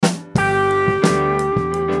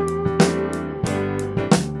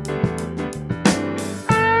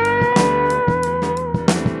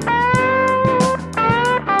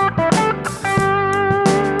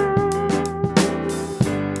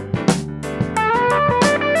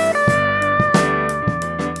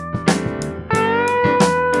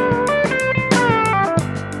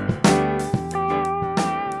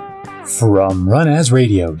From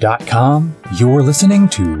runasradio.com, you're listening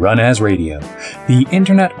to Run As Radio, the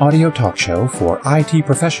internet audio talk show for IT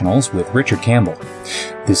professionals with Richard Campbell.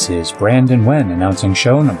 This is Brandon Wen announcing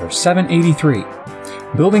show number 783,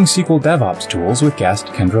 Building SQL DevOps Tools with guest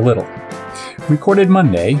Kendra Little. Recorded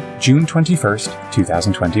Monday, June 21st,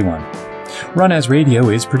 2021. Run As Radio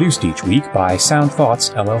is produced each week by Sound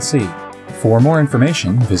Thoughts LLC. For more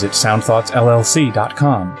information, visit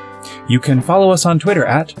soundthoughtsllc.com. You can follow us on Twitter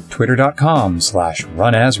at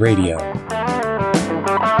twitter.com/runasradio.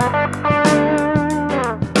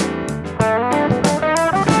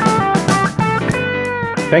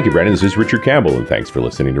 Thank you, Brandon. This is Richard Campbell, and thanks for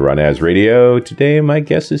listening to Run As Radio. Today, my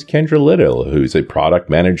guest is Kendra Little, who's a product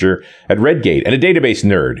manager at Redgate and a database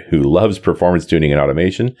nerd who loves performance tuning and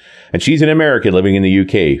automation. And she's an American living in the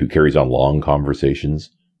UK who carries on long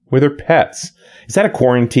conversations with her pets. Is that a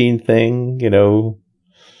quarantine thing? You know,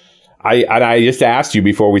 I just asked you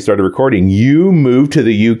before we started recording, you moved to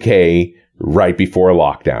the UK right before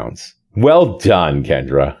lockdowns. Well done,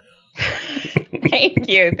 Kendra. Thank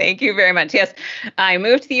you. Thank you very much. Yes, I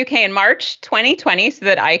moved to the UK in March 2020 so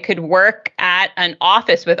that I could work at an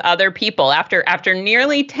office with other people. After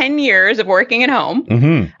nearly 10 years of working at home,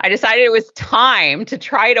 I decided it was time to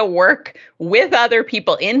try to work with other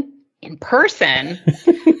people in person.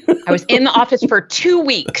 I was in the office for 2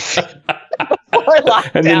 weeks before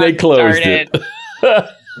lockdown and then they closed started. it.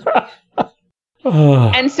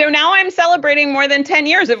 And so now I'm celebrating more than 10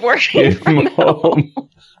 years of working from home.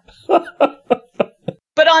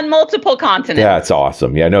 But on multiple continents. That's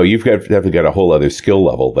awesome. Yeah, no, you've got a whole other skill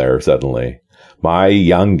level there, suddenly. My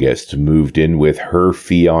youngest moved in with her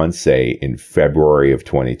fiance in February of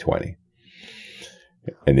 2020.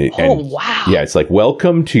 Wow. Yeah, it's like,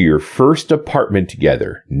 welcome to your first apartment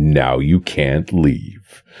together. Now you can't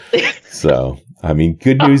leave. So, I mean,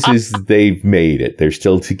 good news is they've made it. They're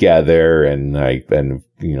still together and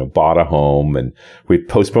bought a home, and we're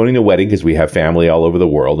postponing the wedding because we have family all over the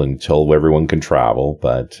world until everyone can travel.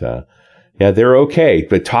 But, yeah, they're okay.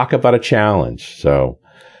 But talk about a challenge. So,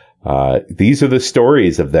 these are the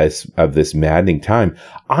stories of this maddening time.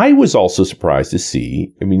 I was also surprised to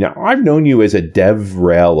see, I mean, I've known you as a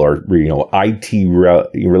DevRel or, IT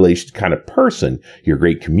related kind of person. You're a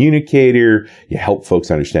great communicator. You help folks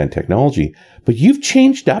understand technology, but you've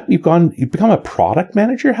changed up. You've become a product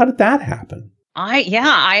manager. How did that happen? I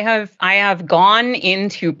have gone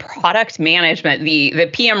into product management, the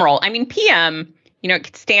PM role. I mean, PM, it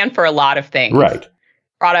could stand for a lot of things. Right.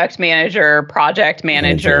 Product manager, project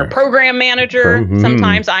manager, program manager.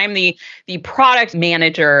 Sometimes I'm the product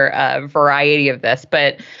manager variety of this,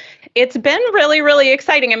 but it's been really, really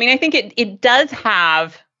exciting. I mean, I think it does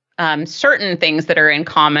have certain things that are in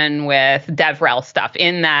common with DevRel stuff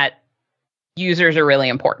in that users are really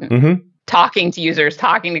important. Talking to users,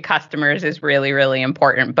 talking to customers is really, really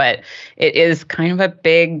important, but it is kind of a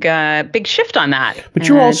big shift on that. But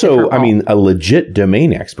you're also, a legit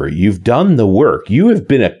domain expert. You've done the work. You have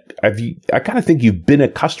been I kind of think you've been a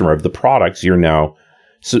customer of the products you're now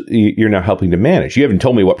helping to manage. You haven't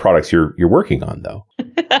told me what products you're working on, though.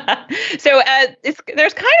 So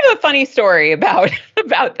there's kind of a funny story about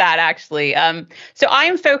that, actually. So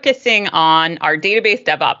I'm focusing on our database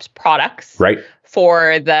DevOps products, right,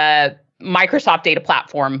 for the Microsoft data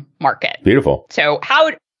platform market. Beautiful. So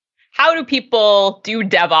how do people do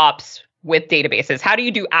DevOps with databases? How do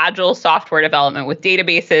you do agile software development with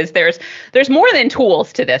databases? There's more than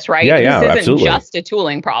tools to this, right? Yeah, this isn't absolutely. just a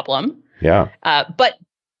tooling problem. Yeah. But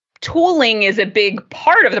tooling is a big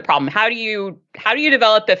part of the problem. How do you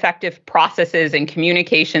develop effective processes and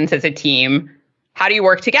communications as a team? How do you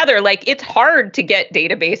work together? Like, it's hard to get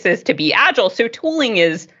databases to be agile. So tooling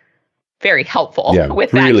is very helpful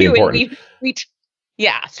with really that too. Important.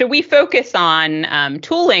 And so we focus on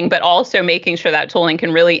tooling, but also making sure that tooling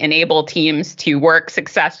can really enable teams to work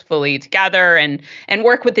successfully together and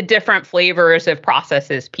work with the different flavors of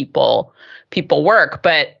processes people work.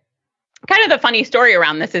 But kind of the funny story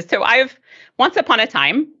around this is, so once upon a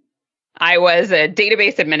time, I was a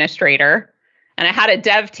database administrator, and I had a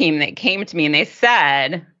dev team that came to me and they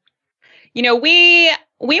said, we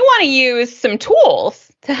want to use some tools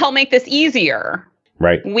to help make this easier.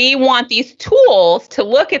 Right. We want these tools to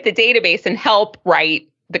look at the database and help write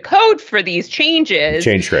the code for these change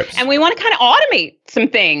scripts. And we want to kind of automate some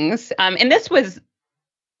things. And this was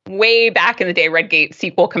way back in the day, Redgate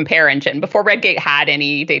SQL Compare Engine, before Redgate had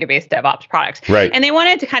any database DevOps products. Right. And they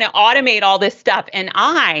wanted to kind of automate all this stuff. And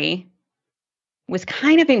I was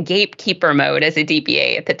kind of in gatekeeper mode as a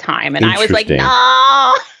DBA at the time. And I was like,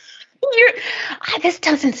 no. This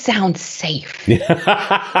doesn't sound safe.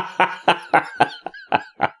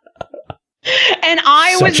 And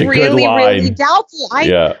I Such was a good really, really line. doubtful.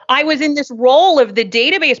 I was in this role of the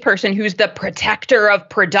database person who's the protector of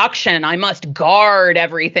production. I must guard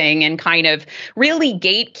everything and kind of really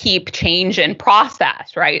gatekeep change and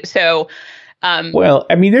process, right? So, well,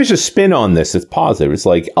 I mean, there's a spin on this that's positive. It's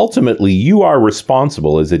like, ultimately, you are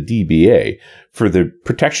responsible as a DBA for the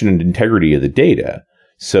protection and integrity of the data.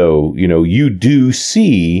 So, you do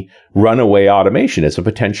see runaway automation as a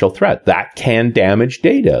potential threat that can damage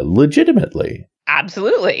data legitimately.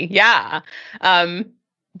 Absolutely. Yeah.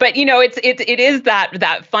 But it is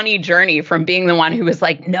that funny journey from being the one who was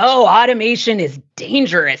like, no, automation is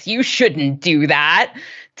dangerous, you shouldn't do that,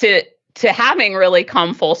 to having really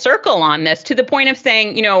come full circle on this, to the point of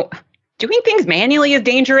saying, doing things manually is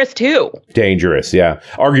dangerous too. Dangerous, yeah.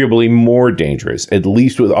 Arguably more dangerous. At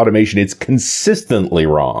least with automation, it's consistently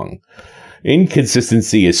wrong.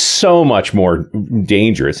 Inconsistency is so much more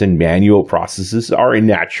dangerous, and manual processes are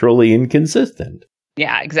naturally inconsistent.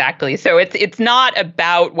 Yeah, exactly. So it's not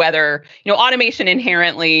about whether, automation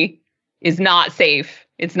inherently is not safe.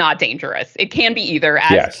 It's not dangerous. It can be either,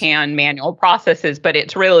 as can manual processes, but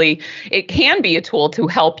it can be a tool to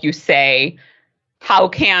help you say, how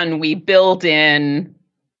can we build in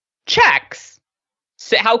checks?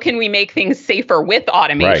 So how can we make things safer with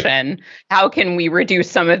automation? Right. How can we reduce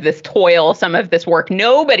some of this toil, some of this work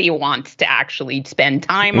nobody wants to actually spend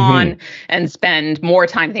time on, and spend more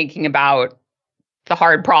time thinking about the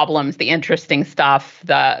hard problems, the interesting stuff,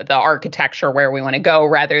 the architecture, where we want to go,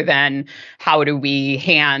 rather than how do we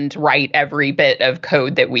hand write every bit of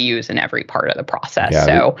code that we use in every part of the process.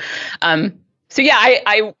 Yeah. So yeah,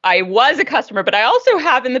 I was a customer, but I also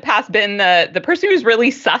have in the past been the person who's really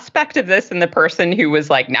suspect of this, and the person who was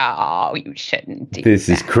like, no, you shouldn't do this.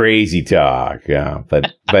 This is crazy talk. Yeah.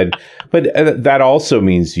 But that also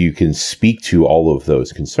means you can speak to all of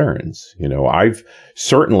those concerns. I've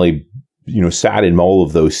certainly, sat in all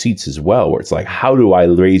of those seats as well, where it's like, how do I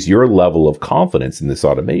raise your level of confidence in this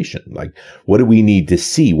automation? Like, what do we need to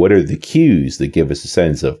see? What are the cues that give us a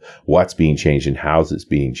sense of what's being changed and how's it's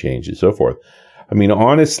being changed and so forth? I mean,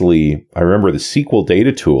 honestly, I remember the SQL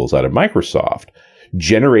data tools out of Microsoft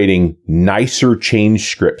generating nicer change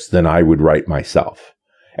scripts than I would write myself.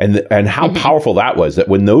 And how powerful that was, that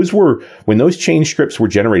when those change scripts were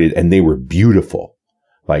generated and they were beautiful,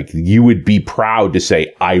 like, you would be proud to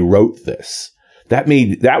say, I wrote this.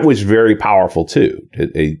 That was very powerful too.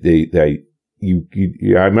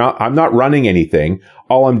 I'm not running anything.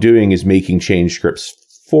 All I'm doing is making change scripts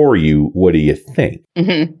for you. What do you think?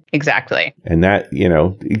 Mm-hmm. Exactly. And that,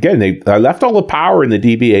 again, I left all the power in the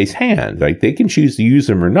DBA's hand. Like, they can choose to use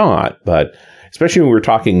them or not, but especially when we're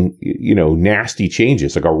talking, nasty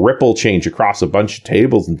changes, like a ripple change across a bunch of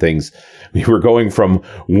tables and things. We were going from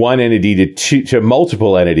one entity to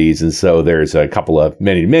multiple entities. And so there's a couple of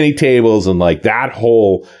many tables, and like that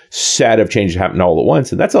whole set of changes happen all at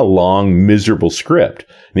once. And that's a long, miserable script.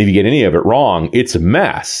 And if you get any of it wrong, it's a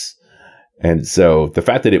mess. And so the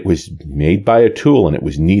fact that it was made by a tool and it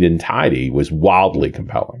was neat and tidy was wildly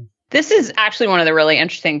compelling. This is actually one of the really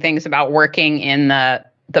interesting things about working in the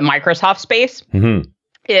Microsoft space,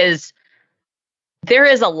 is there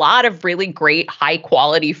is a lot of really great, high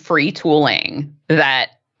quality free tooling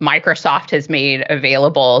that Microsoft has made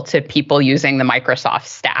available to people using the Microsoft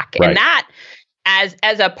stack. Right. And that,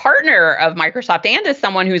 as a partner of Microsoft and as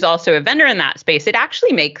someone who's also a vendor in that space, it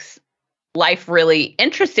actually makes life really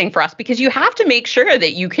interesting for us, because you have to make sure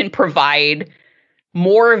that you can provide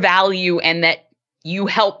more value and that you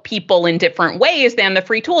help people in different ways than the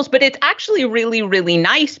free tools. But it's actually really, really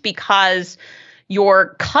nice, because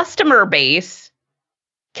your customer base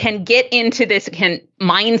can get into this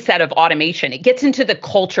mindset of automation. It gets into the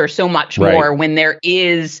culture so much more when there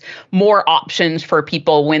is more options for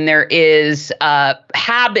people, when there is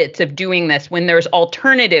habits of doing this, when there's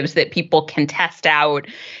alternatives that people can test out,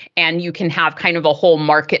 and you can have kind of a whole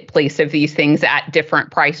marketplace of these things at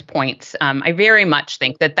different price points. I very much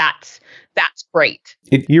think that that's great.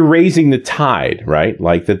 You're raising the tide, right?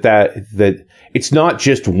 Like that it's not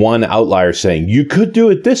just one outlier saying you could do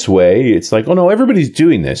it this way. It's like, oh no, everybody's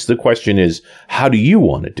doing this. The question is, how do you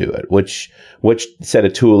want to do it? Which set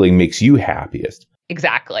of tooling makes you happiest?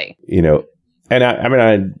 Exactly. And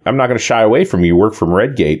I'm not going to shy away from you work from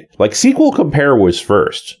Redgate. Like, SQL Compare was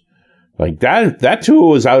first. Like that tool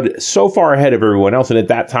was out so far ahead of everyone else, and at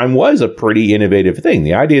that time was a pretty innovative thing.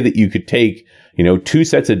 The idea that you could take, two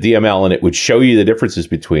sets of DML and it would show you the differences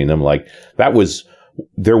between them, like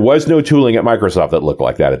there was no tooling at Microsoft that looked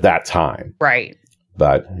like that at that time. Right.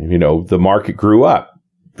 But, the market grew up.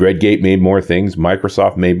 Redgate made more things.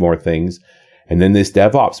 Microsoft made more things. And then this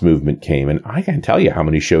DevOps movement came. And I can't tell you how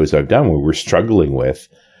many shows I've done where we're struggling with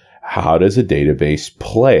how does a database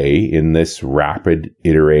play in this rapid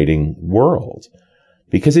iterating world?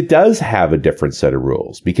 Because it does have a different set of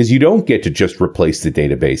rules, because you don't get to just replace the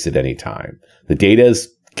database at any time. The data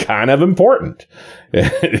is kind of important.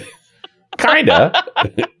 Kinda.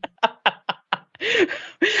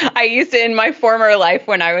 I used to, in my former life,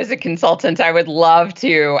 when I was a consultant, I would love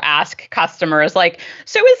to ask customers, like,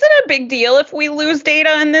 so is it a big deal if we lose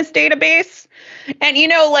data in this database? And,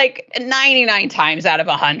 99 times out of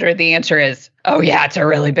 100, the answer is, oh, yeah, it's a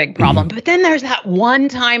really big problem. But then there's that one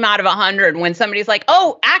time out of 100 when somebody's like,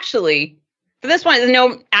 oh, actually, for this one,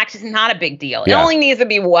 actually, it's not a big deal. Yeah. It only needs to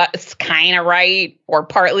be what's kind of right or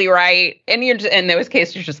partly right. And in those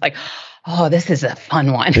cases, you're just like, oh, this is a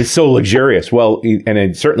fun one. It's so luxurious. Well,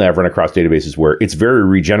 and certainly I've run across databases where it's very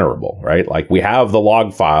regenerable, right? Like we have the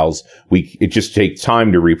log files. It just takes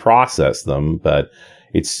time to reprocess them, but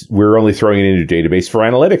we're only throwing it into a database for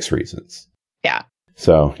analytics reasons. Yeah.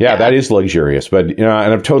 So yeah, that is luxurious. But, and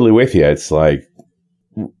I'm totally with you. It's like,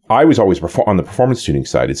 I was always on the performance tuning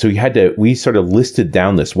side. And so we sort of listed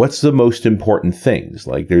down what's the most important things?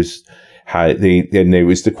 Like there was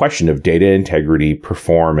the question of data integrity,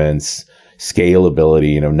 performance,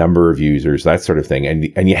 scalability, number of users, that sort of thing.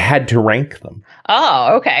 And you had to rank them.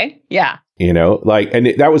 Oh, okay. Yeah.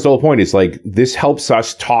 That was the whole point, is like, this helps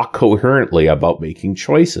us talk coherently about making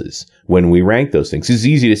choices when we rank those things. It's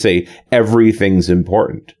easy to say everything's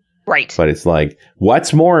important. Right. But it's like,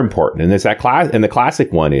 what's more important? And the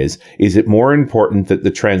classic one is it more important that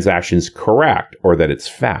the transaction's correct or that it's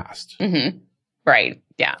fast? Mm-hmm. Right.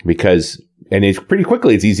 Yeah. And it's pretty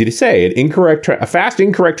quickly, it's easy to say, a fast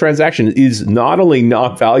incorrect transaction is not only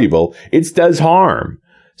not valuable, it does harm.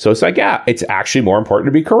 So it's like, yeah, it's actually more important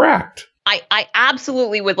to be correct. I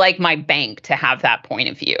absolutely would like my bank to have that point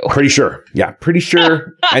of view. Pretty sure. Yeah, pretty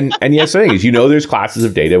sure. and yes, the thing is, there's classes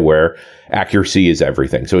of data where accuracy is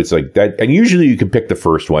everything. So it's like that. And usually you can pick the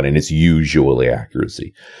first one and it's usually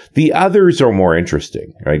accuracy. The others are more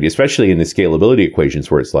interesting, right? Especially in the scalability equations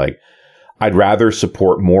where it's like, I'd rather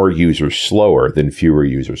support more users slower than fewer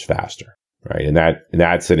users faster, right? And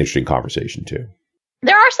that's an interesting conversation too.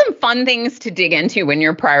 There are some fun things to dig into when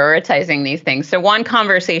you're prioritizing these things. So one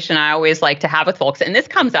conversation I always like to have with folks, and this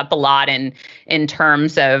comes up a lot in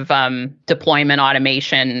terms of deployment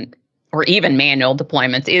automation or even manual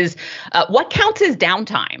deployments, is what counts as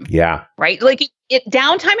downtime? Yeah. Right? Like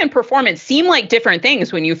downtime and performance seem like different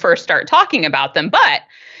things when you first start talking about them. But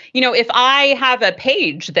if I have a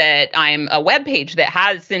web page that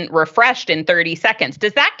hasn't refreshed in 30 seconds,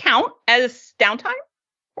 does that count as downtime?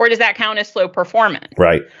 Or does that count as slow performance?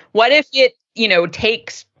 Right. What if it,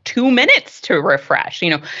 takes 2 minutes to refresh?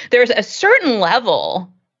 There's a certain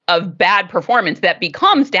level of bad performance that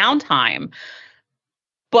becomes downtime,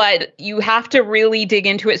 but you have to really dig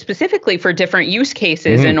into it specifically for different use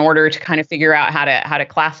cases in order to kind of figure out how to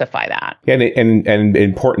classify that. And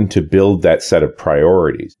important to build that set of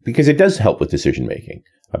priorities, because it does help with decision making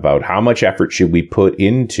about how much effort should we put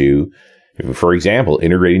into, for example,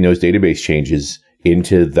 integrating those database changes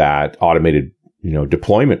into that automated,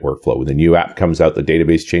 deployment workflow. When the new app comes out, the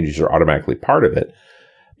database changes are automatically part of it,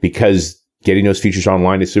 because getting those features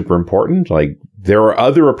online is super important. Like, there are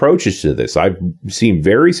other approaches to this. I've seen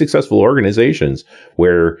very successful organizations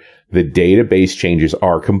where the database changes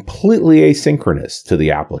are completely asynchronous to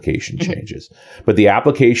the application changes, but the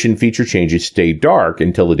application feature changes stay dark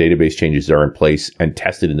until the database changes are in place and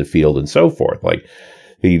tested in the field and so forth. Like,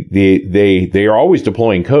 they are always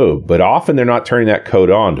deploying code, but often they're not turning that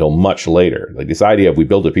code on until much later. Like, this idea of we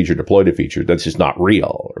build a feature, deployed a feature, that's just not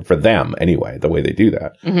real for them anyway, the way they do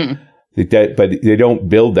that. But they don't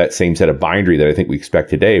build that same set of binary that I think we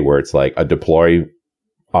expect today, where it's like a deploy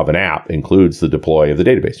of an app includes the deploy of the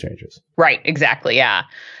database changes. Right. Exactly. Yeah.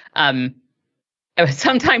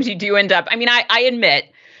 Sometimes you do end up, I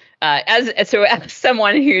admit, as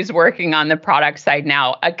someone who's working on the product side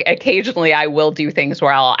now, occasionally I will do things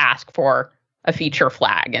where I'll ask for a feature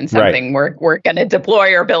flag and something we're going to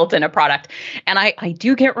deploy or build in a product. And I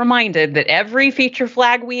do get reminded that every feature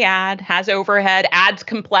flag we add has overhead, adds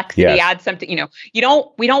complexity, adds something, we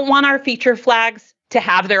don't want our feature flags to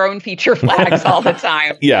have their own feature flags all the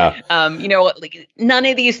time. None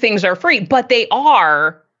of these things are free, but they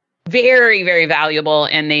are very, very valuable,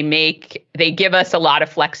 and they give us a lot of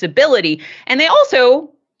flexibility, and they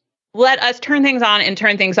also let us turn things on and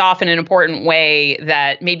turn things off in an important way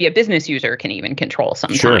that maybe a business user can even control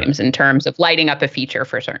sometimes in terms of lighting up a feature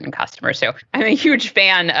for certain customers. So I'm a huge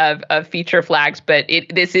fan of feature flags, but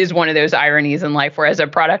this is one of those ironies in life where, as a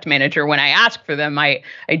product manager, when I ask for them, I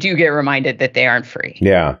do get reminded that they aren't free.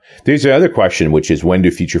 Yeah. There's another question, which is, when do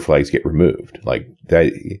feature flags get removed? Like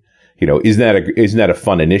that, isn't that a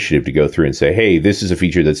fun initiative to go through and say, hey, this is a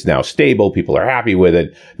feature that's now stable. People are happy with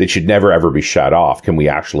it. That should never, ever be shut off. Can we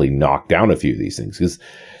actually knock down a few of these things? Because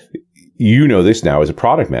this now as a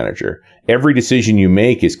product manager. Every decision you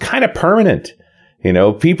make is kind of permanent.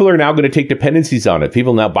 People are now going to take dependencies on it.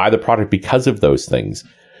 People now buy the product because of those things.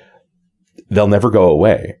 They'll never go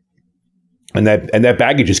away. And that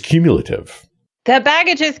baggage is cumulative. The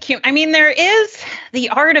baggage is cute. I mean, there is the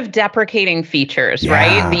art of deprecating features,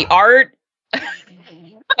 right? The art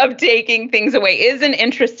of taking things away is an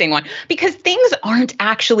interesting one because things aren't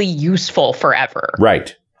actually useful forever.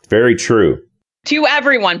 Right. Very true. To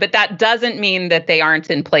everyone, but that doesn't mean that they aren't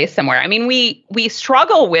in place somewhere. I mean, we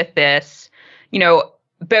struggle with this,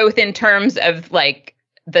 both in terms of like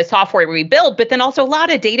the software we build, but then also a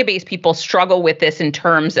lot of database people struggle with this in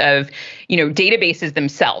terms of, databases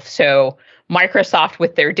themselves. So Microsoft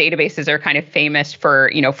with their databases are kind of famous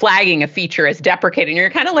for, flagging a feature as deprecated. And you're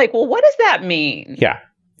kind of like, well, what does that mean? Yeah.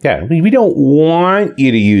 Yeah. We don't want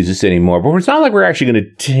you to use this anymore, but it's not like we're actually going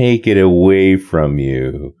to take it away from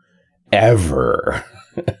you ever.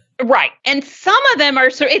 Right. And some of them are,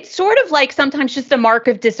 it's sort of like sometimes just a mark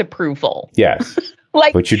of disapproval. Yes.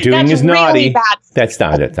 Like what you're doing is naughty. Really that's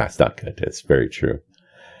not good. That's very true.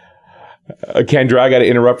 Kendra, I got to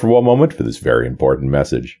interrupt for one moment for this very important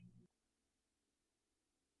message.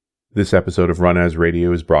 This episode of Run As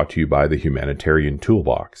Radio is brought to you by the Humanitarian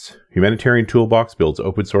Toolbox. Humanitarian Toolbox builds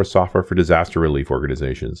open source software for disaster relief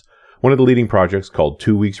organizations. One of the leading projects, called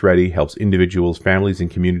 2 Weeks Ready, helps individuals, families, and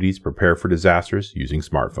communities prepare for disasters using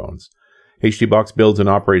smartphones. HTBox builds and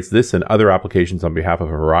operates this and other applications on behalf of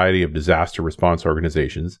a variety of disaster response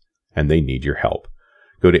organizations, and they need your help.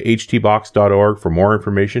 Go to htbox.org for more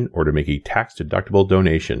information or to make a tax-deductible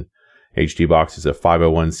donation. HTBox is a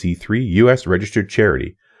 501c3 U.S. registered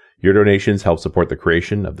charity. Your donations help support the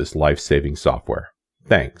creation of this life-saving software.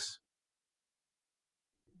 Thanks.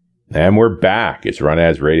 And we're back. It's Run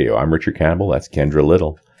As Radio. I'm Richard Campbell. That's Kendra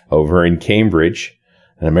Little over in Cambridge,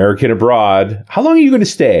 an American abroad. How long are you going to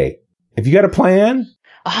stay? Have you got a plan?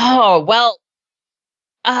 Oh, well,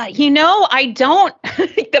 I don't.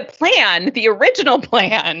 The original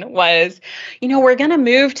plan was, we're going to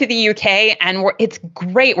move to the UK and it's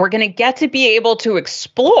great. We're going to get to be able to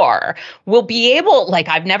explore. We'll be able,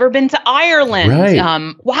 I've never been to Ireland.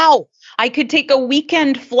 Right. Wow. I could take a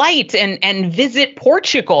weekend flight and visit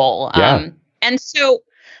Portugal. Yeah. And so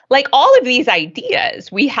all of these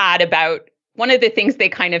ideas we had about, one of the things they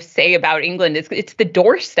kind of say about England is it's the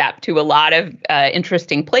doorstep to a lot of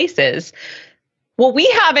interesting places. Well, we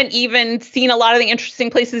haven't even seen a lot of the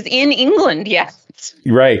interesting places in England yet.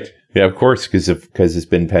 Right. Yeah, of course, because it's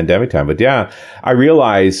been pandemic time. But yeah, I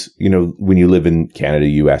realize, when you live in Canada,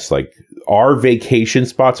 US, our vacation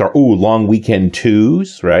spots are, long weekend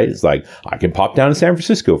twos, right? It's like, I can pop down to San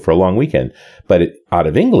Francisco for a long weekend. But out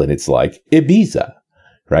of England, it's like Ibiza,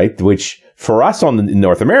 right? Which for us in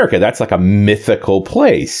North America, that's like a mythical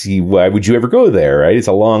place. Why would you ever go there, right? It's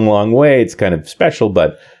a long, long way. It's kind of special.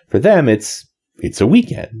 But for them, it's a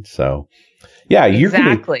weekend. So yeah,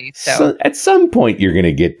 exactly. So at some point you're going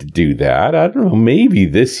to get to do that. I don't know, maybe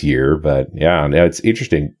this year, but yeah, it's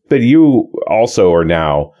interesting. But you also are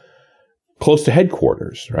now close to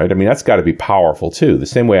headquarters, right? I mean, that's got to be powerful too. The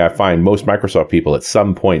same way I find most Microsoft people at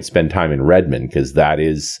some point spend time in Redmond because that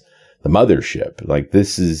is the mothership.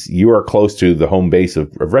 You are close to the home base of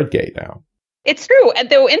Redgate now. It's true.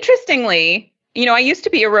 Though interestingly, I used to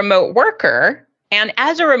be a remote worker. And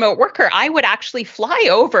as a remote worker, I would actually fly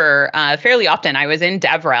over fairly often. I was in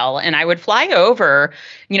DevRel and I would fly over,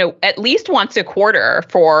 at least once a quarter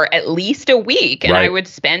for at least a week. And right. I would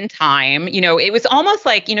spend time, it was almost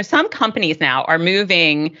like, some companies now are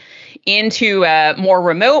moving into a more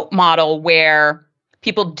remote model where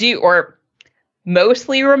people do, or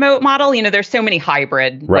mostly remote model, there's so many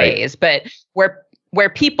hybrid right. ways, but where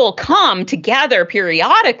people come together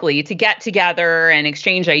periodically to get together and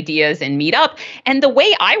exchange ideas and meet up. And the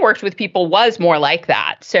way I worked with people was more like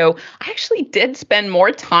that. So I actually did spend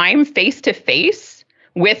more time face-to-face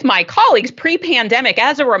with my colleagues pre-pandemic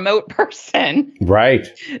as a remote person. Right.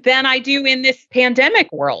 Than I do in this pandemic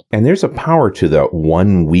world. And there's a power to the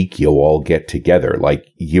 1 week you'll all get together.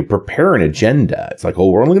 You prepare an agenda. It's like,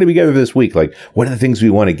 we're only going to be together this week. What are the things we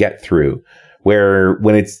want to get through? Where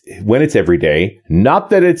when it's every day,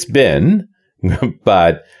 not that it's been,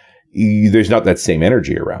 but there's not that same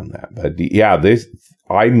energy around that. But yeah,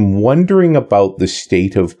 I'm wondering about the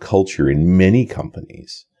state of culture in many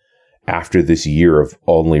companies after this year of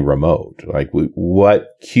only remote. What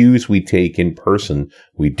cues we take in person,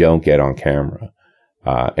 we don't get on camera.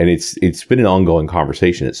 And it's been an ongoing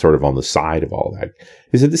conversation. It's sort of on the side of all that.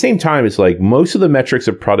 Because at the same time, it's like most of the metrics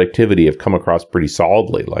of productivity have come across pretty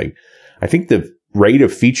solidly. Like, I think the rate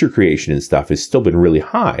of feature creation and stuff has still been really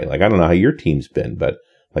high. Like, I don't know how your team's been, but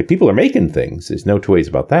like people are making things. There's no two ways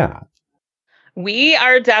about that. We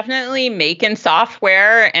are definitely making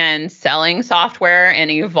software and selling software and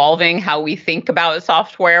evolving how we think about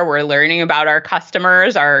software. We're learning about our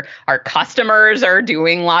customers. Our customers are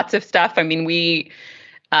doing lots of stuff. I mean,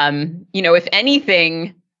 if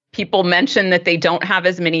anything, people mention that they don't have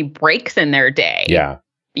as many breaks in their day. Yeah.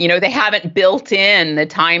 They haven't built in the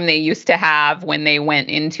time they used to have when they went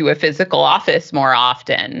into a physical office more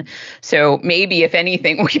often. So maybe, if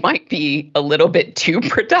anything, we might be a little bit too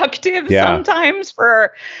productive sometimes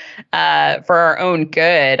for our own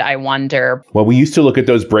good, I wonder. Well, we used to look at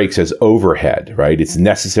those breaks as overhead, right? It's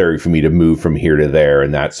necessary for me to move from here to there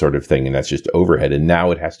and that sort of thing. And that's just overhead. And now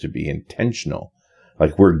it has to be intentional.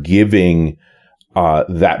 Like, we're giving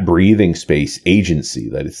that breathing space agency,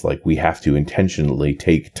 that it's like we have to intentionally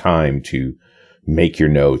take time to make your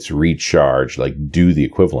notes, recharge, like do the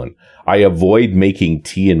equivalent. I avoid making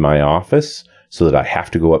tea in my office so that I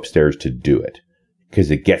have to go upstairs to do it,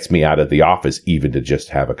 because it gets me out of the office even to just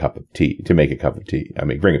have a cup of tea, to make a cup of tea. I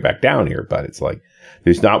mean, bring it back down here, but it's like,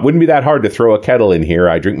 wouldn't be that hard to throw a kettle in here.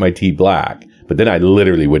 I drink my tea black, but then I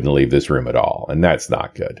literally wouldn't leave this room at all. And that's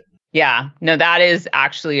not good. Yeah, no, that is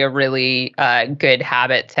actually a really good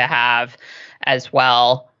habit to have as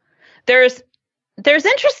well. There's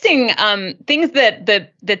interesting things that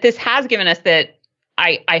this has given us that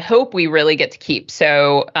I hope we really get to keep.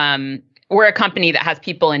 So we're a company that has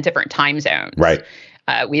people in different time zones. Right.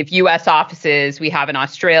 We have U.S. offices. We have an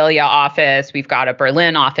Australia office. We've got a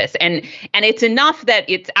Berlin office, and it's enough that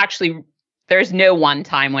it's actually, there's no one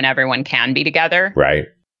time when everyone can be together. Right.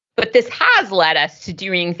 But this has led us to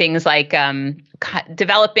doing things like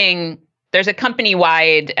developing, there's a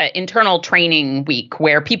company-wide internal training week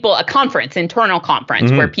where internal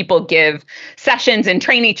conference, where people give sessions and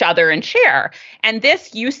train each other and share. And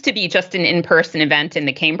this used to be just an in-person event in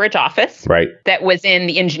the Cambridge office. Right. That was in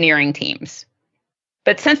the engineering teams.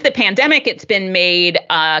 But since the pandemic, it's been made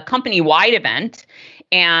a company-wide event,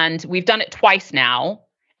 and we've done it twice now.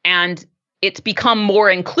 And it's become more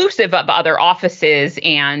inclusive of other offices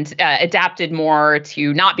and adapted more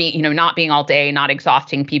to not being all day, not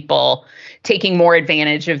exhausting people, taking more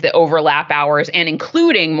advantage of the overlap hours, and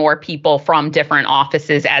including more people from different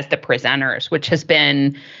offices as the presenters, which has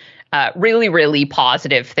been really, really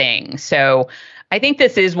positive thing. So I think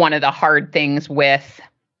this is one of the hard things with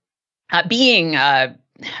making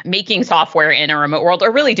software in a remote world,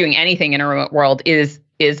 or really doing anything in a remote world, is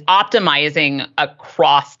optimizing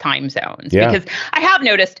across time zones. Yeah. Because I have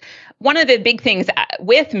noticed one of the big things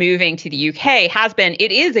with moving to the UK has been,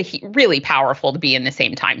 it is really powerful to be in the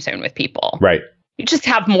same time zone with people. Right. You just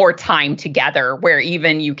have more time together where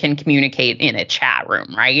even you can communicate in a chat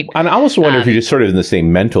room, right? And I also wonder if you're just sort of in the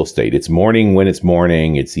same mental state. It's morning when it's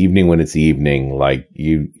morning, it's evening when it's evening. Like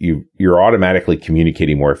you're automatically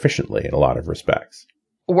communicating more efficiently in a lot of respects.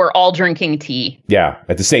 We're all drinking tea. Yeah,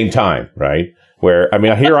 at the same time, right? Where, I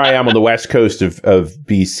mean, here I am on the west coast of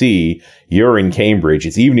BC. You're in Cambridge.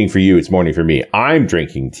 It's evening for you. It's morning for me. I'm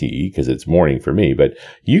drinking tea because it's morning for me. But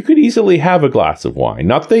you could easily have a glass of wine.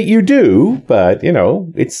 Not that you do, but,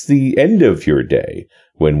 it's the end of your day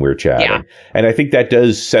when we're chatting. Yeah. And I think that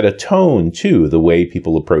does set a tone, too, the way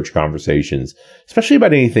people approach conversations, especially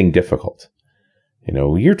about anything difficult.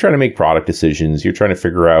 You're trying to make product decisions. You're trying to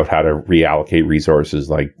figure out how to reallocate resources.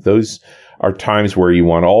 Like, those are times where you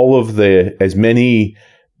want as many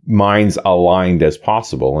minds aligned as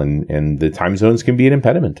possible. And the time zones can be an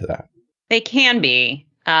impediment to that. They can be.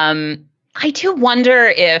 I do wonder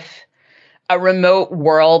if a remote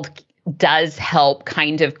world does help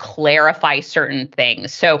kind of clarify certain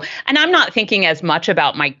things. So, and I'm not thinking as much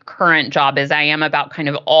about my current job as I am about kind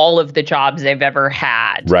of all of the jobs I've ever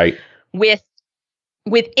had. Right.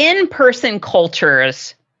 With in-person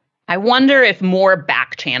cultures, I wonder if more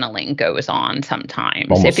back channeling goes on sometimes.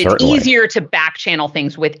 Almost if it's certainly easier to back channel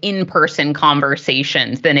things with in-person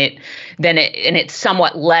conversations and it's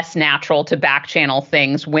somewhat less natural to back channel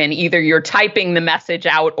things when either you're typing the message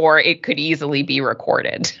out or it could easily be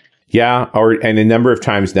recorded. Yeah. And a number of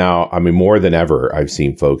times now, I mean, more than ever, I've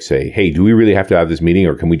seen folks say, hey, do we really have to have this meeting,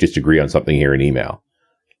 or can we just agree on something here in email?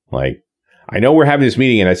 Like, I know we're having this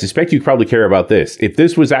meeting, and I suspect you probably care about this. If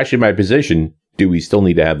this was actually my position, do we still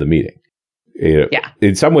need to have the meeting? Yeah.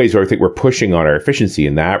 In some ways, I think we're pushing on our efficiency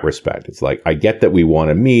in that respect. It's like, I get that we want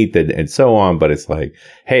to meet and so on, but it's like,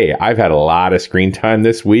 hey, I've had a lot of screen time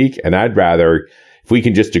this week, and I'd rather, if we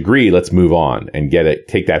can just agree, let's move on and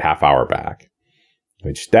take that half hour back.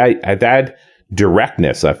 which that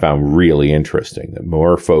directness I found really interesting, that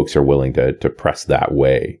more folks are willing to press that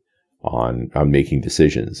way on making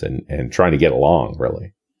decisions and trying to get along,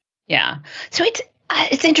 really. Yeah. So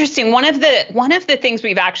it's interesting. One of the things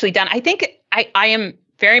we've actually done, I think I am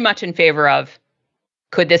very much in favor of,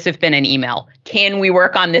 could this have been an email? Can we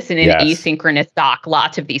work on this in an asynchronous doc?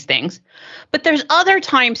 Lots of these things. But there's other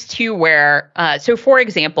times too where, so for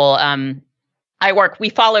example, we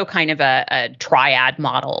follow kind of a triad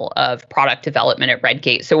model of product development at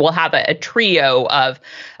Redgate. So we'll have a trio of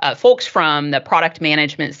folks from the product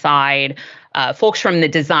management side, folks from the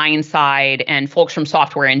design side, and folks from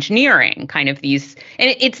software engineering, kind of these.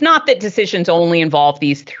 And it's not that decisions only involve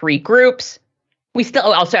these three groups. We still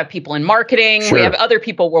also have people in marketing. Sure. We have other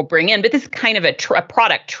people we'll bring in, but this is kind of a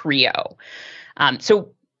product trio. So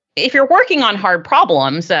if you're working on hard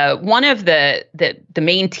problems, one of the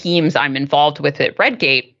main teams I'm involved with at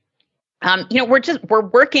Redgate, we're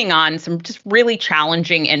working on some just really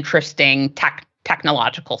challenging, interesting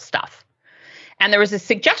technological stuff. And there was a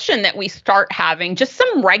suggestion that we start having just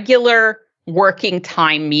some regular working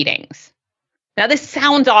time meetings. Now, this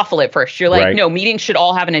sounds awful at first. You're like, no, meetings should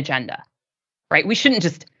all have an agenda. Right? We shouldn't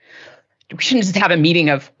just have a meeting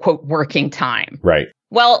of, quote, working time. Right.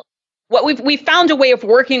 Well, what we've found a way of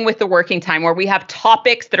working with the working time where we have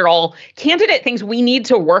topics that are all candidate things we need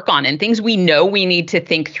to work on and things we know we need to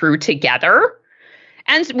think through together.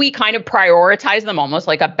 And we kind of prioritize them almost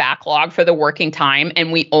like a backlog for the working time.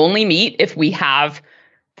 And we only meet if we have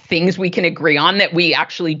things we can agree on that we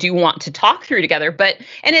actually do want to talk through together.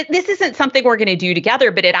 This isn't something we're going to do together,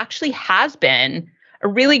 but it actually has been a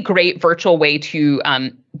really great virtual way to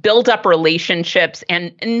build up relationships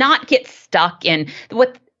and not get stuck in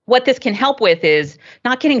what this can help with is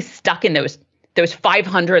not getting stuck in those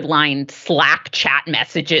 500-line Slack chat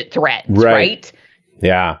message threads, right?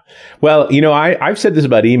 Yeah. Well, I've said this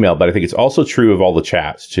about email, but I think it's also true of all the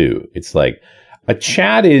chats too. It's like a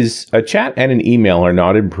chat and an email are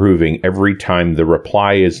not improving every time the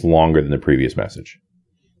reply is longer than the previous message.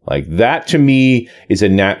 Like that to me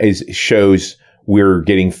shows we're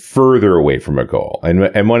getting further away from a goal.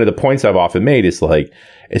 And one of the points I've often made is like,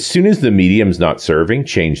 as soon as the medium's not serving,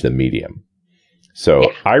 change the medium.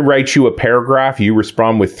 So I write you a paragraph, you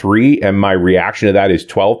respond with 3, and my reaction to that is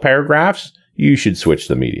 12 paragraphs. You should switch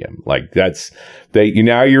the medium. Like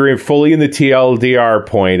now you're fully in the TLDR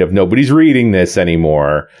point of nobody's reading this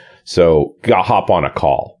anymore. So hop on a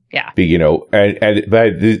call. Yeah.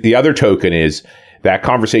 But the other token is, that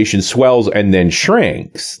conversation swells and then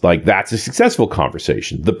shrinks. Like that's a successful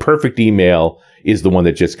conversation. The perfect email is the one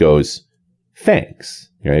that just goes, thanks.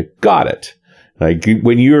 Right? Got it. Like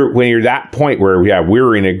when you're that point where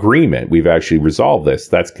we're in agreement, we've actually resolved this.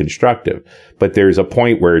 That's constructive. But there's a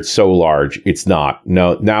point where it's so large, it's not.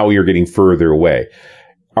 No, now you're getting further away.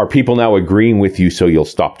 Are people now agreeing with you so you'll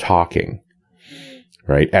stop talking?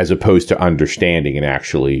 Right. As opposed to understanding and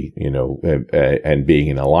actually, and being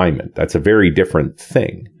in alignment. That's a very different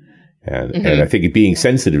thing. And I think being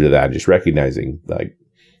sensitive to that and just recognizing like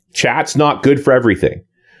chat's not good for everything.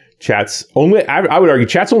 I would argue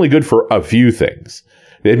chat's only good for a few things.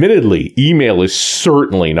 Admittedly, email is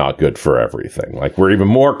certainly not good for everything. Like we're even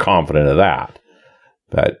more confident of that.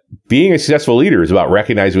 But being a successful leader is about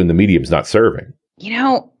recognizing when the medium's not serving.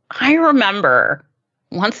 I remember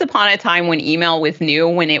once upon a time when email was new,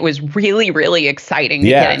 when it was really, really exciting to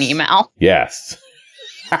get an email. Yes.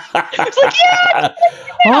 It's like,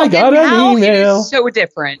 I got an email. It is so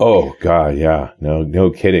different. Oh, God, yeah. No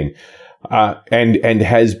kidding. And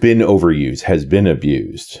has been overused, has been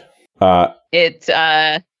abused.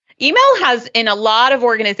 Email has, in a lot of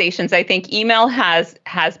organizations, I think email has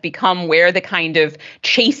become where the kind of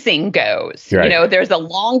chasing goes. Right. There's a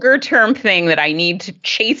longer term thing that I need to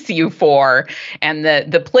chase you for. And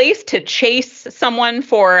the place to chase someone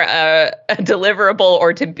for a deliverable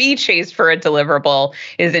or to be chased for a deliverable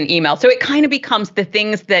is an email. So it kind of becomes the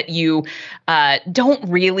things that you don't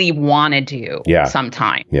really want to do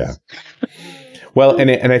sometimes. Yeah. Well,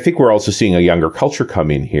 and I think we're also seeing a younger culture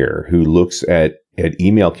come in here who looks at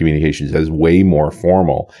email communications as way more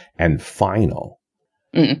formal and final.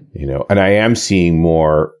 And I am seeing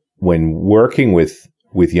more when working with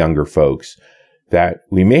younger folks that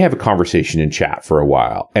we may have a conversation in chat for a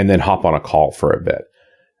while and then hop on a call for a bit.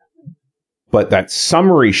 But that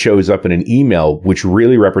summary shows up in an email, which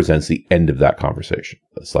really represents the end of that conversation.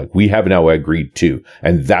 It's like, we have now agreed to,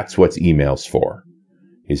 and that's what email's for.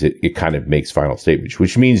 Is it kind of makes final statements,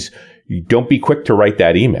 which means you don't be quick to write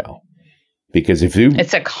that email. Because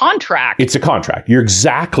it's a contract. It's a contract. You're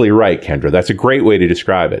exactly right, Kendra. That's a great way to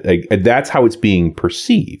describe it. That's how it's being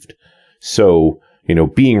perceived. So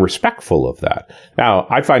being respectful of that. Now,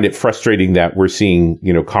 I find it frustrating that we're seeing,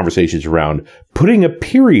 conversations around putting a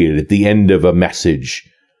period at the end of a message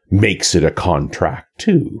makes it a contract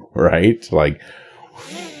too, right? Like,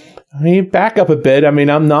 back up a bit.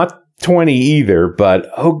 I'm not 20 either, but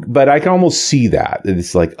I can almost see that.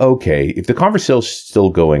 It's like, okay, if the conversation is still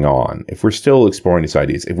going on, if we're still exploring these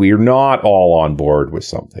ideas, if we are not all on board with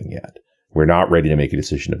something yet, we're not ready to make a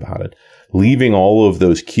decision about it, leaving all of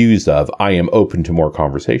those cues of, I am open to more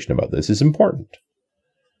conversation about this is important.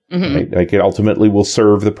 Mm-hmm. Right? Like, it ultimately will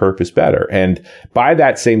serve the purpose better. And by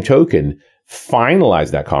that same token,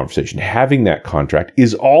 finalize that conversation, having that contract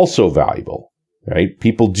is also valuable. Right?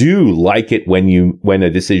 People do like it when a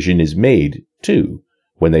decision is made too,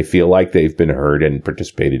 when they feel like they've been heard and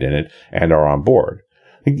participated in it and are on board.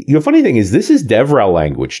 The funny thing is, this is DevRel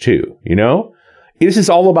language too, This is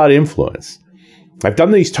all about influence. I've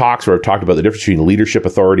done these talks where I've talked about the difference between leadership,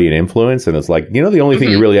 authority, and influence. And it's like, the only thing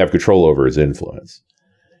you really have control over is influence.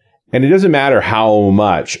 And it doesn't matter how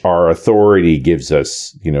much our authority gives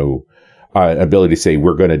us, ability to say,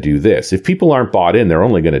 we're going to do this. If people aren't bought in, they're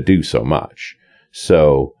only going to do so much.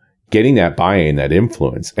 So getting that buy-in, that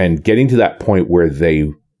influence, and getting to that point where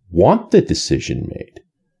they want the decision made.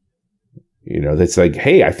 That's like,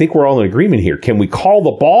 hey, I think we're all in agreement here. Can we call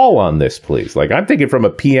the ball on this, please? Like, I'm thinking from a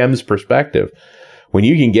PM's perspective. When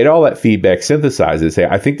you can get all that feedback synthesized and say,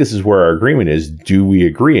 I think this is where our agreement is, do we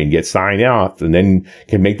agree, and get signed off, and then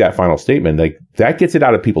can make that final statement, like, that gets it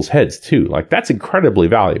out of people's heads too. Like, that's incredibly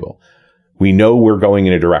valuable. We know we're going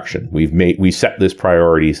in a direction. We set this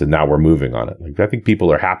priorities, and now we're moving on it. Like, I think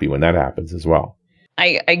people are happy when that happens as well.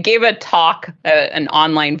 I gave a talk, an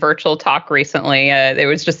online virtual talk recently. It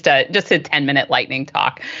was just a 10-minute lightning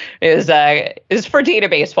talk. It was for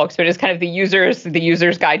database folks, but it's kind of the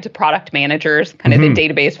user's guide to product managers, kind of the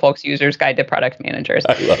database folks' user's guide to product managers.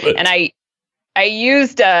 I love it. And I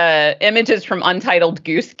used images from Untitled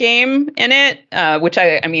Goose Game in it, which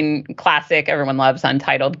I mean, classic. Everyone loves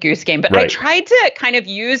Untitled Goose Game. But right. I tried to kind of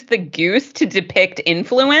use the goose to depict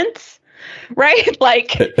influence, right?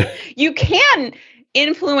 Like, you can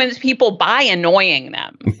influence people by annoying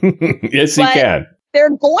them. Yes, you can. They're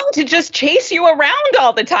going to just chase you around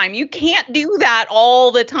all the time. You can't do that all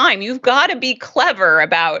the time. You've got to be clever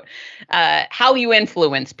about how you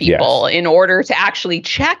influence people in order to actually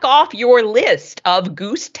check off your list of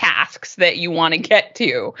goose tasks that you want to get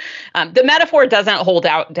to. The metaphor doesn't hold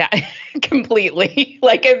out completely.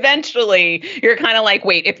 Like, eventually you're kind of like,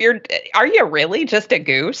 wait, are you really just a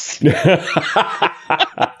goose?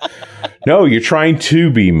 No, you're trying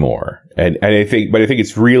to be more. And I think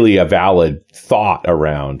it's really a valid thought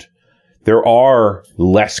around, there are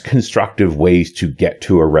less constructive ways to get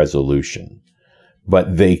to a resolution,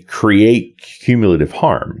 but they create cumulative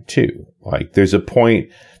harm too. Like, there's a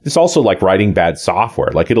point, it's also like writing bad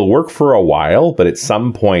software. Like, it'll work for a while, but at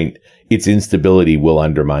some point its instability will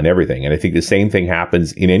undermine everything. And I think the same thing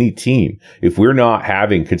happens in any team. If we're not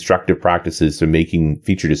having constructive practices to making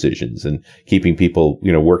feature decisions and keeping people,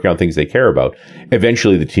 working on things they care about,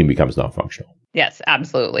 eventually the team becomes non-functional. Yes,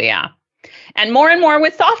 absolutely. Yeah. And more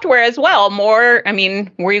with software as well.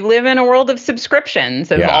 We live in a world of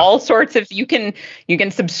subscriptions of all sorts of, you can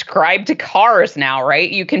subscribe to cars now,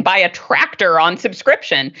 right? You can buy a tractor on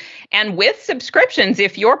subscription. And with subscriptions,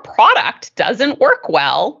 if your product doesn't work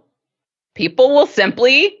well, people will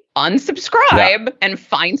simply unsubscribe and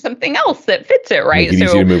find something else that fits it, right? Make it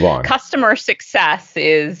easy to move on. Customer success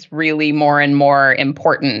is really more and more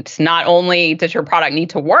important. Not only does your product need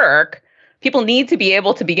to work, people need to be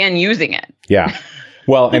able to begin using it. Yeah.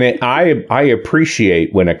 Well, and I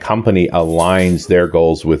appreciate when a company aligns their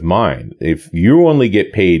goals with mine. If you only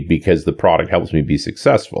get paid because the product helps me be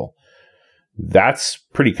successful, that's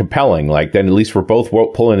pretty compelling. Like, then at least we're both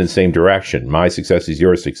pulling in the same direction. My success is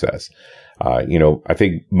your success. I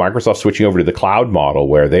think Microsoft switching over to the cloud model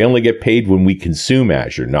where they only get paid when we consume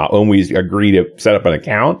Azure, not when we agree to set up an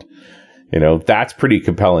account. That's pretty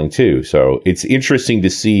compelling too. So it's interesting to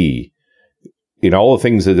see in all the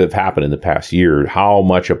things that have happened in the past year, how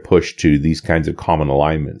much a push to these kinds of common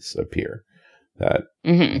alignments appear. That,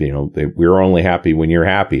 we're only happy when you're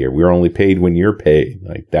happy, or we're only paid when you're paid.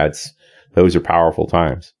 Like, those are powerful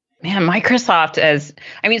times. Man, Microsoft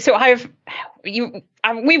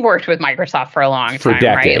we've worked with Microsoft for a long time, for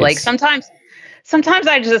decades. Right? Like, sometimes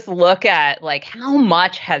I just look at like how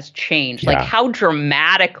much has changed, like how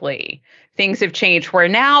dramatically things have changed, where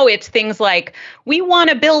now it's things like, we want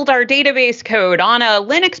to build our database code on a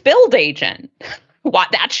Linux build agent.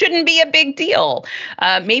 That shouldn't be a big deal.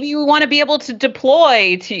 Maybe we want to be able to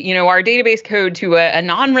deploy to, our database code to a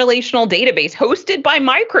non-relational database hosted by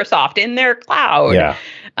Microsoft in their cloud. Yeah.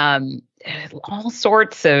 all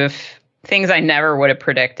sorts of things I never would have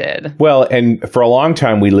predicted. Well, and for a long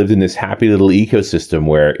time, we lived in this happy little ecosystem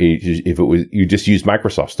where if it was, you just used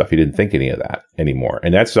Microsoft stuff, you didn't think any of that anymore.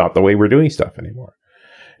 And that's not the way we're doing stuff anymore.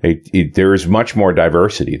 There is much more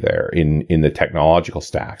diversity there in the technological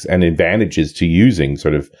stacks, and advantages to using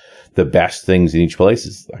sort of the best things in each place.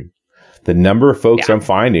 Is like the number of folks I'm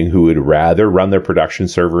finding who would rather run their production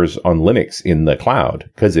servers on Linux in the cloud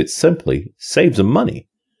because it simply saves them money.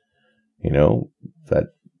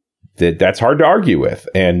 That's hard to argue with.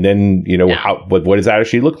 And then, what does that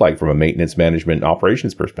actually look like from a maintenance management and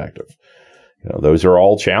operations perspective? Those are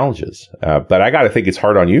all challenges. But I got to think it's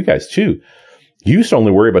hard on you guys too. You used to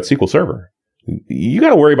only worry about SQL Server. You got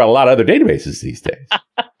to worry about a lot of other databases these days.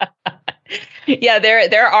 Yeah,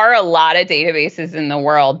 there are a lot of databases in the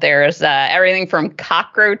world. There's everything from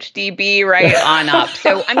Cockroach DB right on up.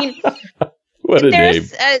 So, I mean, what a name.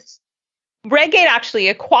 Redgate actually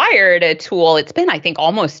acquired a tool. It's been, I think,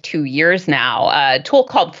 almost 2 years now. A tool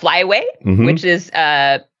called Flyway, which is,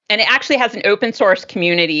 and it actually has an open source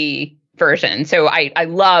community version. So I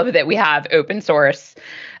love that we have open source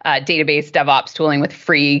database DevOps tooling with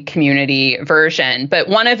free community version. But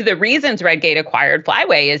one of the reasons Redgate acquired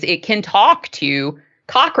Flyway is it can talk to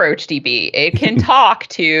Cockroach DB. It can talk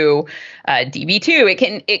to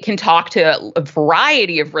DB2. It can talk to a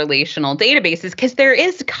variety of relational databases because there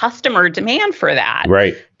is customer demand for that.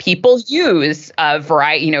 Right. People use a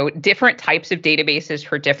variety, different types of databases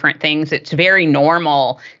for different things. It's very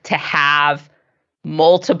normal to have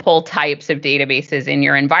multiple types of databases in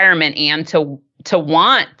your environment and to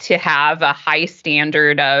want to have a high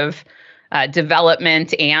standard of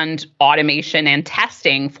development and automation and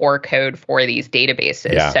testing for code for these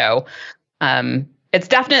databases. Yeah. So it's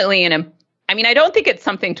definitely I don't think it's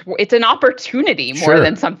something it's an opportunity more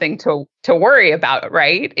than something to worry about,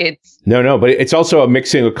 right? No, but it's also a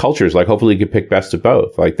mixing of cultures. Like hopefully you can pick best of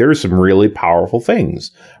both. Like there's some really powerful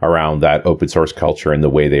things around that open source culture and the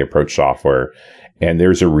way they approach software. And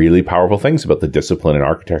there's a really powerful things about the discipline and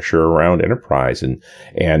architecture around enterprise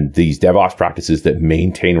and these DevOps practices that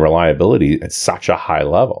maintain reliability at such a high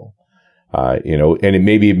level. And it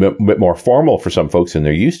may be a bit more formal for some folks than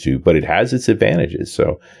they're used to, but it has its advantages.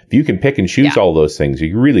 So if you can pick and choose all those things,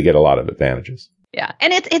 you really get a lot of advantages. Yeah.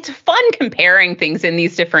 And it's fun comparing things in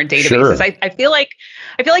these different databases. Sure. I feel like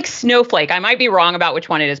Snowflake, I might be wrong about which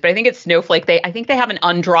one it is, but I think it's Snowflake. I think they have an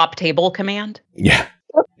undrop table command. Yeah.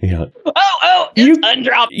 Yeah. It's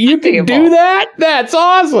undrop. You can do that? That's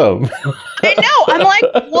awesome. I know. I'm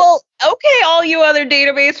like, well, okay, all you other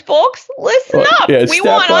database folks, listen up. Yeah, we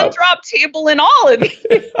want undrop table in all of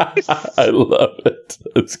these. I love it.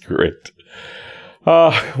 That's great.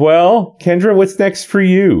 Well, Kendra, what's next for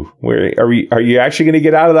you? Where are you actually going to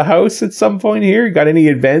get out of the house at some point here? Got any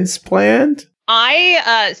events planned?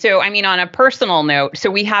 On a personal note, so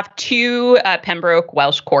we have 2 Pembroke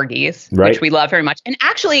Welsh Corgis, which we love very much. And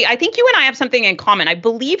actually, I think you and I have something in common. I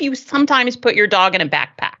believe you sometimes put your dog in a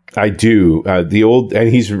backpack. I do. And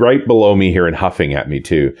he's right below me here and huffing at me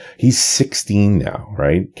too. He's 16 now,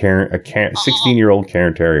 right? 16-year-old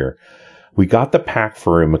Cairn Terrier. We got the pack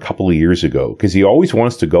for him a couple of years ago because he always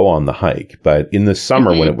wants to go on the hike. But in the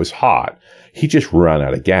summer when it was hot, he just ran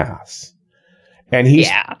out of gas. And he's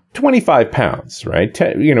 25 pounds, right?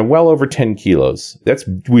 Well over 10 kilos.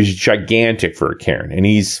 Was gigantic for a Cairn, and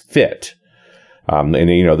he's fit.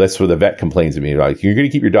 That's where the vet complains to me. Like, you're going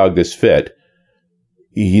to keep your dog this fit.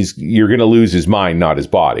 You're going to lose his mind, not his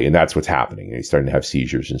body. And that's what's happening. And he's starting to have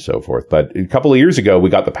seizures and so forth. But a couple of years ago, we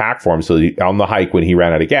got the pack for him. So on the hike, when he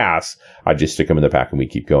ran out of gas, I just stick him in the pack and we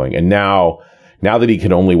keep going. And now that he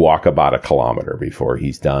can only walk about 1 kilometer before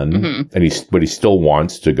he's done, but he still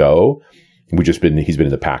wants to go. He's been in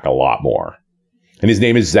the pack a lot more. And his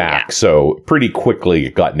name is Zach. Yeah. So pretty quickly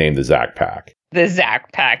it got named the Zach Pack. The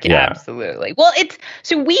Zach Pack. Yeah. Absolutely. Well,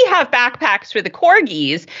 so we have backpacks for the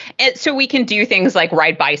Corgis, and so we can do things like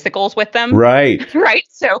ride bicycles with them. Right. Right.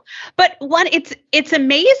 So, but it's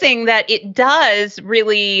amazing that it does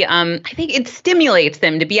really, I think it stimulates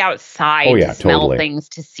them to be outside, to smell things,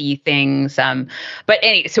 to see things. But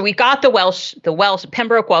anyway, so we've got the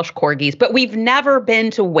Pembroke Welsh Corgis, but we've never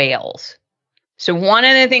been to Wales. So one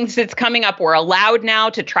of the things that's coming up, we're allowed now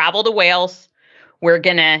to travel to Wales. We're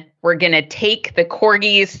gonna take the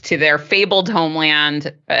Corgis to their fabled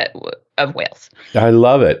homeland of Wales. I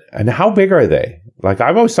love it. And how big are they? Like,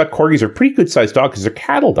 I've always thought Corgis are pretty good sized dogs because they're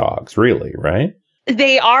cattle dogs, really, right?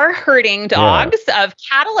 They are herding dogs of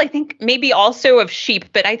cattle. I think maybe also of sheep,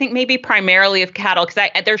 but I think maybe primarily of cattle because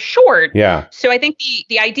they're short. Yeah. So I think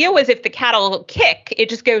the idea was if the cattle kick, it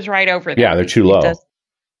just goes right over them. Yeah, they're too low.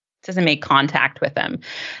 doesn't make contact with them.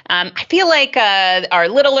 I feel like our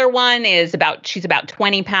littler one she's about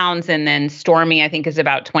 20 pounds, and then Stormy, I think, is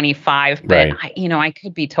about 25. But Right. I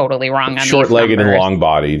could be totally wrong on Short-legged these and numbers.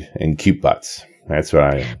 long-bodied and cute butts. That's what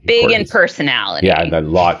I am. Big in personality. Yeah, a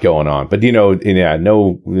lot going on. But,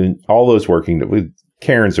 all those working with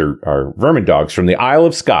Cairns are vermin dogs from the Isle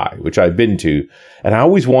of Skye, which I've been to. And I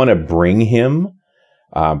always want to bring him,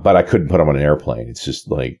 but I couldn't put him on an airplane. It's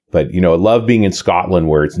just I love being in Scotland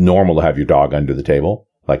where it's normal to have your dog under the table.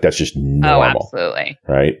 Like, that's just normal. Oh, absolutely.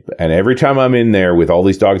 Right? And every time I'm in there with all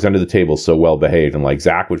these dogs under the table, so well behaved, I'm like,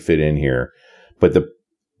 Zach would fit in here. But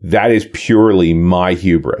that is purely my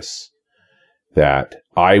hubris, that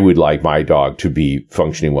I would like my dog to be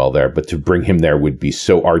functioning well there, but to bring him there would be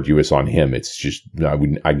so arduous on him. It's just,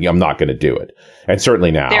 I'm not going to do it. And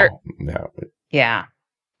certainly now. Yeah.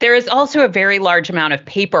 There is also a very large amount of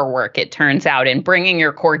paperwork, it turns out, in bringing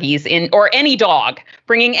your corgis in, or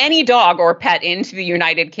bringing any dog or pet into the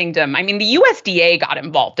United Kingdom. I mean, the USDA got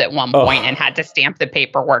involved at one point and had to stamp the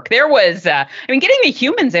paperwork. There was, getting the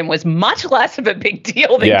humans in was much less of a big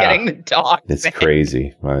deal than getting the dogs in. It's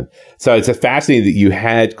crazy. So it's fascinating that you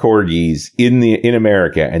had corgis in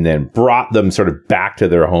America and then brought them sort of back to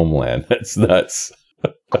their homeland. That's nuts.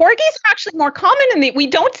 Corgis are actually more common we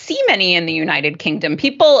don't see many in the United Kingdom.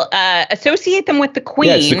 People associate them with the Queen.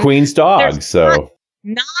 Yeah, it's the Queen's dog. There's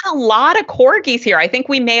not a lot of corgis here. I think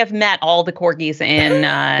we may have met all the corgis in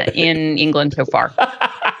England so far.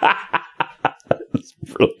 That's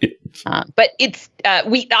brilliant. But it's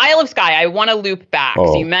the Isle of Skye. I want to loop back.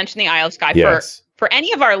 So you mentioned the Isle of Skye. Yes. For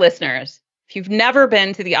any of our listeners, if you've never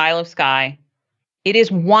been to the Isle of Skye, it is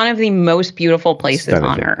one of the most beautiful places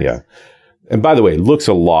on Earth. Yeah. And by the way, it looks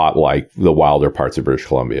a lot like the wilder parts of British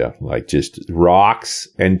Columbia, like just rocks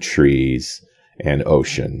and trees and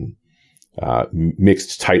ocean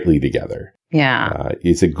mixed tightly together. Yeah.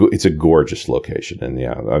 It's a gorgeous location. And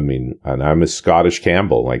and I'm a Scottish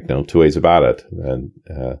Campbell, like no two ways about it. And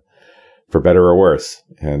for better or worse.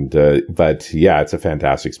 And but yeah, it's a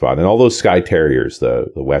fantastic spot. And all those Skye Terriers,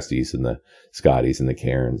 the Westies and the Scotties and the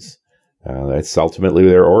Cairns. That's ultimately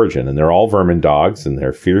their origin, and they're all vermin dogs, and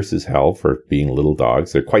they're fierce as hell for being little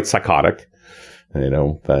dogs. They're quite psychotic,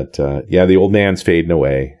 But the old man's fading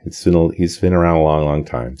away. He's been around a long, long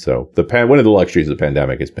time. So one of the luxuries of the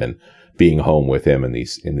pandemic has been being home with him in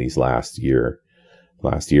these last years.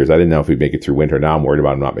 I didn't know if we'd make it through winter. Now I'm worried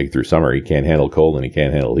about him not making it through summer. He can't handle cold and he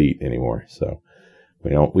can't handle heat anymore. So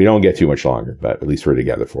we don't get too much longer, but at least we're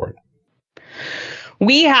together for it.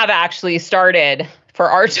 We have actually started. For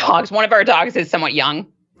our dogs, one of our dogs is somewhat young.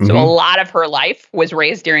 So a lot of her life was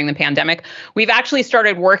raised during the pandemic. We've actually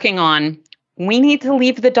started working on, we need to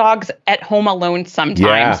leave the dogs at home alone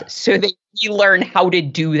sometimes so that you learn how to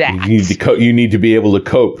do that. You need to be able to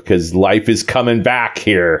cope because life is coming back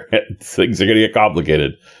here. Things are going to get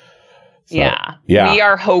complicated. So, yeah. We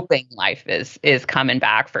are hoping life is coming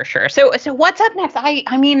back for sure. So what's up next? I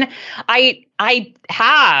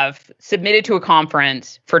have submitted to a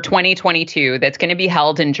conference for 2022 that's going to be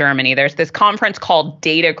held in Germany. There's this conference called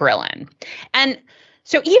Data Grillen. And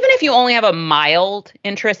so even if you only have a mild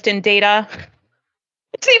interest in data,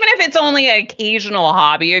 even if it's only an occasional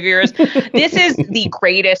hobby of yours, this is the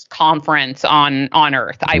greatest conference on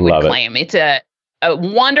Earth, I would claim. It's a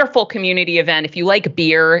wonderful community event. If you like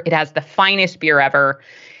beer, it has the finest beer ever.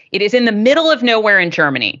 It is in the middle of nowhere in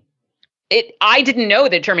Germany. I didn't know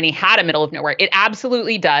that Germany had a middle of nowhere. It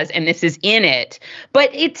absolutely does, and this is in it. But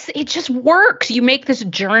it just works. You make this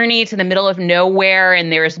journey to the middle of nowhere, and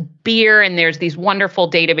there's beer, and there's these wonderful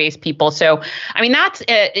database people. So, that's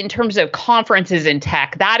in terms of conferences in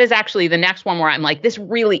tech. That is actually the next one where I'm like, it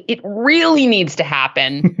really needs to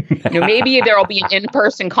happen. Maybe there will be an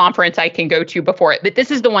in-person conference I can go to before it. But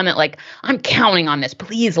this is the one that, I'm counting on this.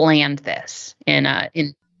 Please land this in.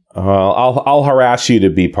 I'll harass you to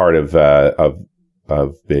be part of the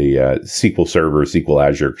SQL Server, SQL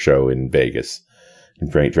Azure show in Vegas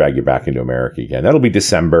and drag you back into America again. That'll be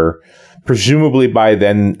December. Presumably by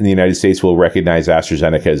then, the United States will recognize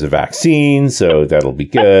AstraZeneca as a vaccine, so that'll be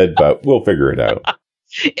good, but we'll figure it out.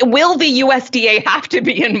 Will the USDA have to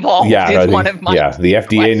be involved? The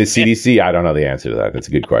FDA and the CDC. I don't know the answer to that. That's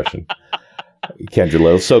a good question. Kendra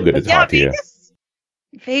Little, so good to talk to you.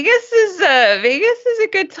 Vegas is a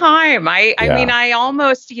good time. I mean, I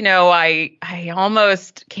almost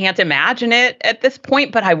can't imagine it at this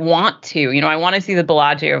point, but I want to. I want to see the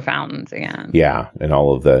Bellagio fountains again. Yeah, and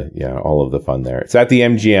all of the fun there. It's at the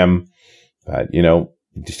MGM, but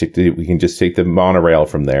we can just take the monorail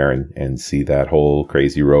from there and see that whole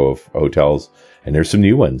crazy row of hotels. And there's some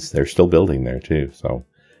new ones. They're still building there too, so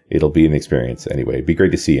it'll be an experience. Anyway, it'd be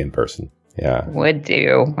great to see you in person. Yeah. Would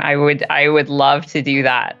do. I would love to do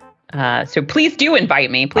that. So please do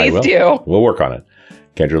invite me. Please do. We'll work on it.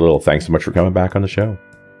 Kendra Little, thanks so much for coming back on the show.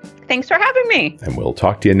 Thanks for having me. And we'll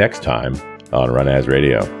talk to you next time on Run As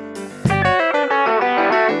Radio.